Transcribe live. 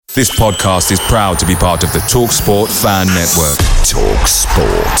This podcast is proud to be part of the TalkSport Fan Network.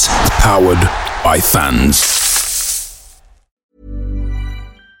 TalkSport. Powered by fans.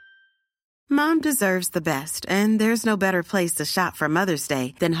 Mom deserves the best, and there's no better place to shop for Mother's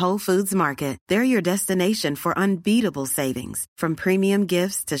Day than Whole Foods Market. They're your destination for unbeatable savings. From premium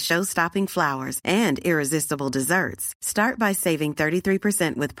gifts to show-stopping flowers and irresistible desserts. Start by saving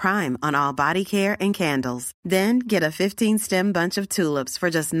 33% with Prime on all body care and candles. Then get a 15-stem bunch of tulips for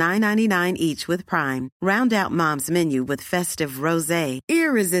just $9.99 each with Prime. Round out Mom's menu with festive rosé,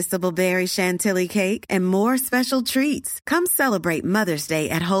 irresistible berry chantilly cake, and more special treats. Come celebrate Mother's Day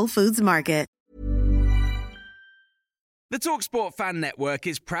at Whole Foods Market. The TalkSport Fan Network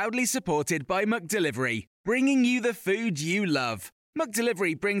is proudly supported by McDelivery, bringing you the food you love.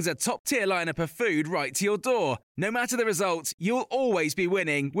 McDelivery brings a top-tier lineup of food right to your door. No matter the result, you'll always be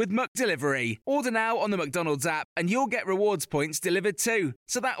winning with McDelivery. Order now on the McDonald's app and you'll get rewards points delivered too.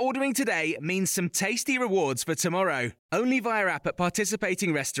 So that ordering today means some tasty rewards for tomorrow. Only via app at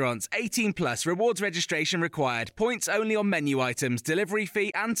participating restaurants. 18 plus. Rewards registration required. Points only on menu items. Delivery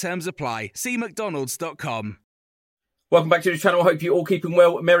fee and terms apply. See mcdonalds.com. Welcome back to the channel. I hope you're all keeping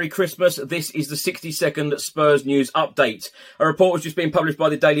well. Merry Christmas. This is the 60-second Spurs news update. A report has just been published by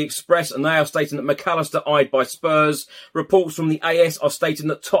the Daily Express and they are stating that McAllister eyed by Spurs. Reports from the AS are stating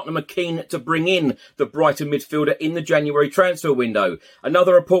that Tottenham are keen to bring in the Brighton midfielder in the January transfer window.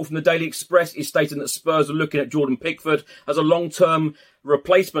 Another report from the Daily Express is stating that Spurs are looking at Jordan Pickford as a long-term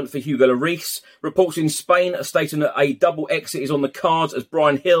replacement for Hugo Lloris. Reports in Spain are stating that a double exit is on the cards as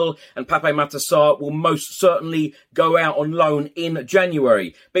Bryan Hill and Pape Matar will most certainly go out on loan in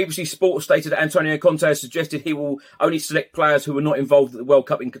January. BBC Sport stated that Antonio Conte has suggested he will only select players who were not involved at the World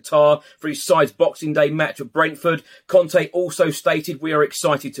Cup in Qatar for his side's Boxing Day match at Brentford. Conte also stated, "We are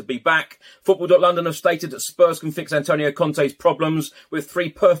excited to be back." Football.London have stated that Spurs can fix Antonio Conte's problems with 3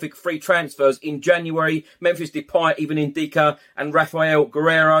 perfect free transfers in January. Memphis Depay, even Ndicka and Rafael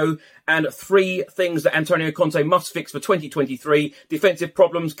Guerreiro, and 3 things that Antonio Conte must fix for 2023: defensive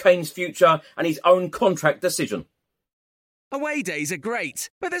problems, Kane's future, and his own contract decision. Away days are great,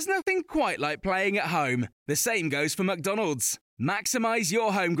 but there's nothing quite like playing at home. The same goes for McDonald's. Maximise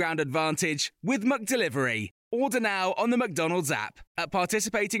your home ground advantage with McDelivery. Order now on the McDonald's app. At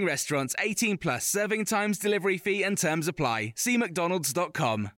participating restaurants. 18 plus. Serving times, delivery fee and terms apply. See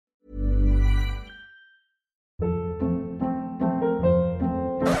mcdonalds.com.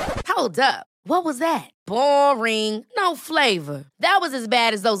 Hold up. What was that? Boring. No flavor. That was as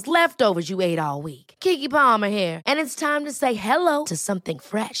bad as those leftovers you ate all week. Keke Palmer here. And it's time to say hello to something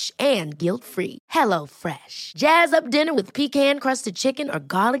fresh and guilt-free. Hello Fresh. Jazz up dinner with pecan-crusted chicken or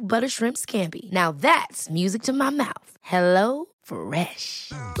garlic butter shrimp scampi. Now that's music to my mouth. Hello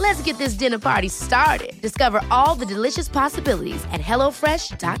Fresh. Let's get this dinner party started. Discover all the delicious possibilities at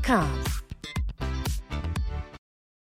HelloFresh.com.